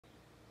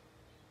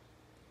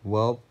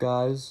Well,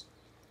 guys,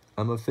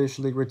 I'm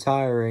officially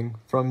retiring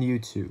from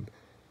YouTube.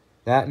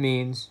 That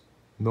means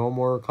no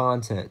more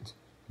content,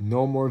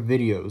 no more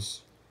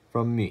videos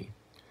from me.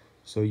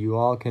 So you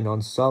all can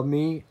unsub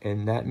me,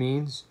 and that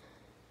means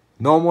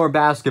no more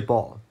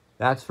basketball.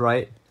 That's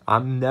right.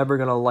 I'm never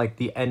going to like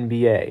the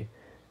NBA.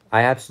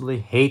 I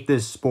absolutely hate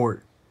this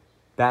sport.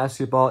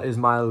 Basketball is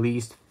my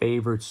least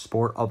favorite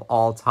sport of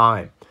all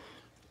time.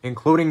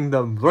 Including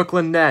the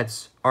Brooklyn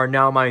Nets are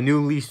now my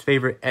new least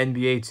favorite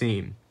NBA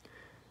team.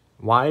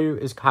 Why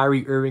is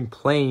Kyrie Irving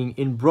playing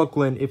in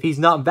Brooklyn if he's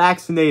not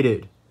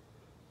vaccinated?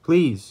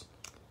 Please,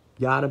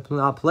 gotta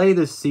not play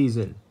this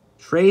season.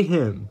 Trade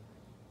him.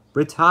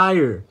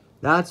 Retire.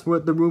 That's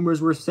what the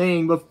rumors were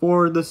saying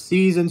before the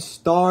season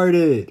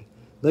started.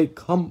 Like,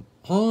 come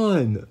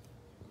on.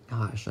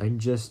 Gosh, I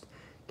just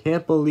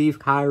can't believe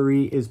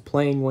Kyrie is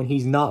playing when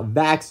he's not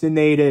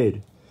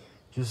vaccinated.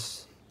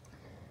 Just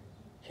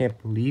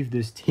can't believe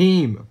this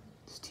team.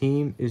 This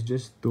team is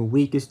just the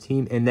weakest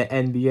team in the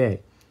NBA.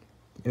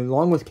 And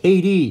along with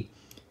KD.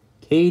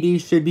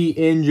 KD should be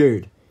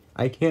injured.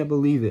 I can't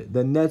believe it.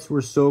 The Nets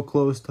were so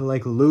close to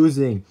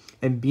losing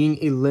and being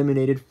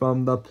eliminated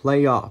from the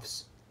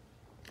playoffs.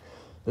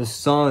 The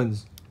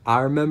Suns, I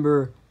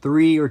remember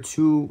 3 or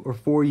 2 or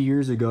 4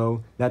 years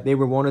ago that they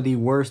were one of the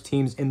worst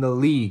teams in the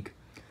league.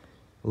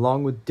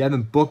 Along with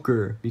Devin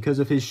Booker, because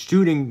of his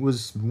shooting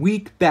was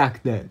weak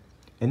back then.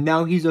 And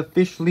now he's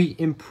officially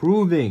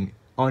improving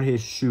on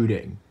his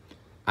shooting.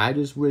 I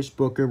just wish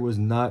Booker was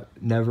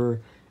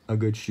never a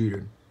good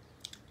shooter.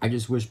 I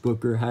just wish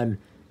Booker had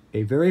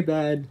a very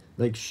bad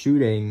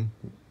shooting.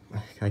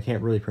 I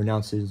can't really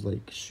pronounce his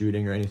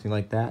shooting or anything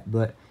like that,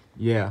 but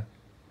yeah,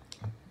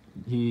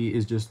 he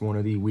is just one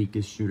of the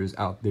weakest shooters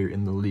out there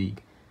in the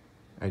league.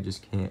 I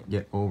just can't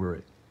get over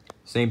it.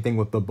 Same thing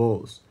with the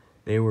Bulls.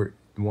 They were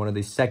one of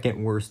the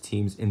second worst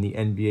teams in the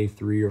NBA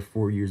 3 or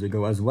 4 years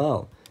ago as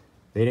well.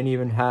 They didn't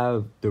even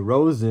have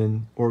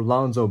DeRozan or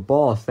Lonzo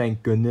Ball,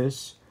 thank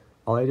goodness.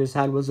 All I just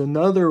had was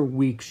another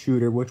weak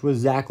shooter, which was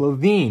Zach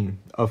LaVine,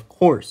 of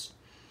course.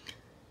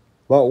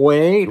 But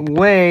wait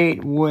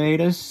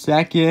a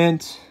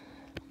second.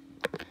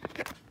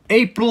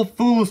 April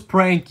Fool's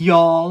prank,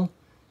 y'all.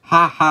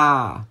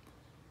 Ha.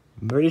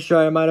 I'm pretty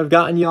sure I might have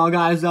gotten y'all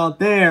guys out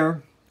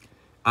there.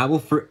 I will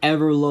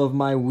forever love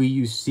my Wii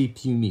U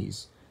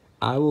CPUs.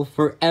 I will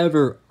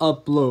forever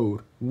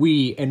upload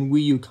Wii and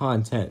Wii U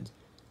content.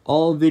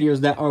 All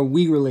videos that are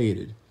Wii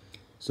related.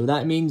 So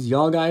that means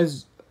y'all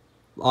guys,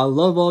 I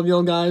love all of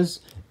y'all guys,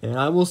 and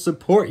I will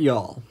support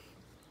y'all.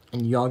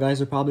 And y'all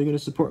guys are probably going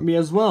to support me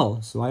as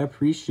well, so I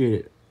appreciate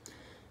it.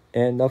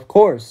 And of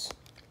course,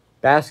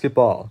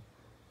 basketball.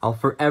 I'll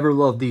forever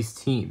love these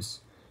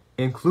teams,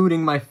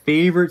 including my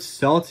favorite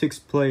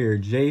Celtics player,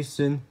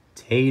 Jason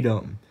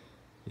Tatum.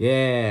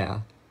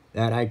 Yeah,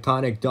 that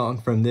iconic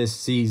dunk from this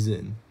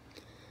season.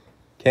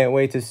 Can't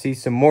wait to see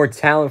some more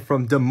talent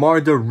from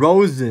DeMar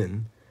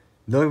DeRozan.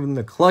 Loving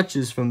the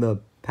clutches from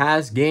the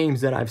past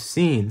games that I've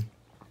seen.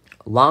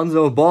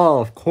 Lonzo Ball,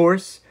 of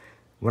course.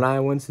 When I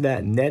went to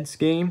that Nets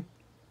game,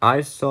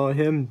 I saw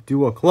him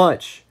do a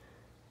clutch.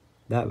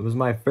 That was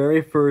my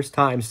very first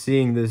time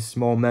seeing this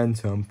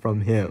momentum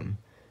from him.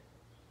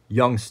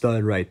 Young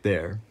stud right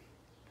there.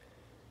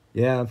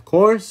 Yeah, of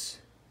course,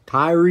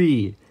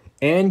 Kyrie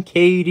and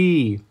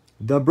KD,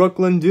 the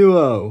Brooklyn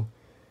duo.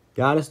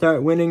 Gotta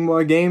start winning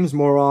more games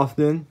more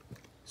often.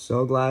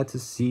 So glad to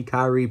see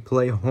Kyrie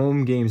play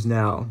home games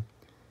now.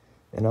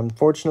 And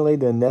unfortunately,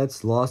 the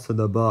Nets lost to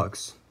the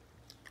Bucks.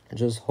 I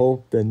just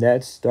hope the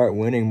Nets start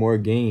winning more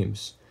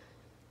games.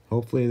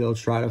 Hopefully, they'll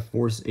try to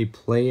force a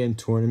play-in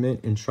tournament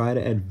and try to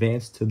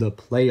advance to the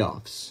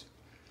playoffs.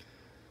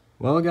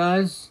 Well,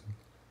 guys,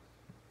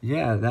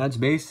 yeah, that's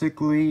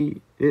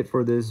basically it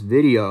for this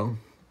video.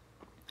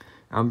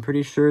 I'm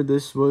pretty sure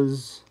this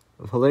was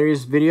a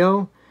hilarious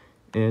video.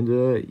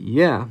 And,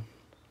 yeah.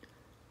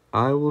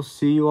 I will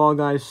see you all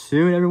guys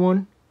soon,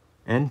 everyone.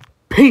 And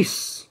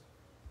peace!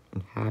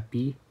 And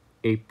happy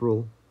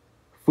April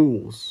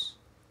Fools.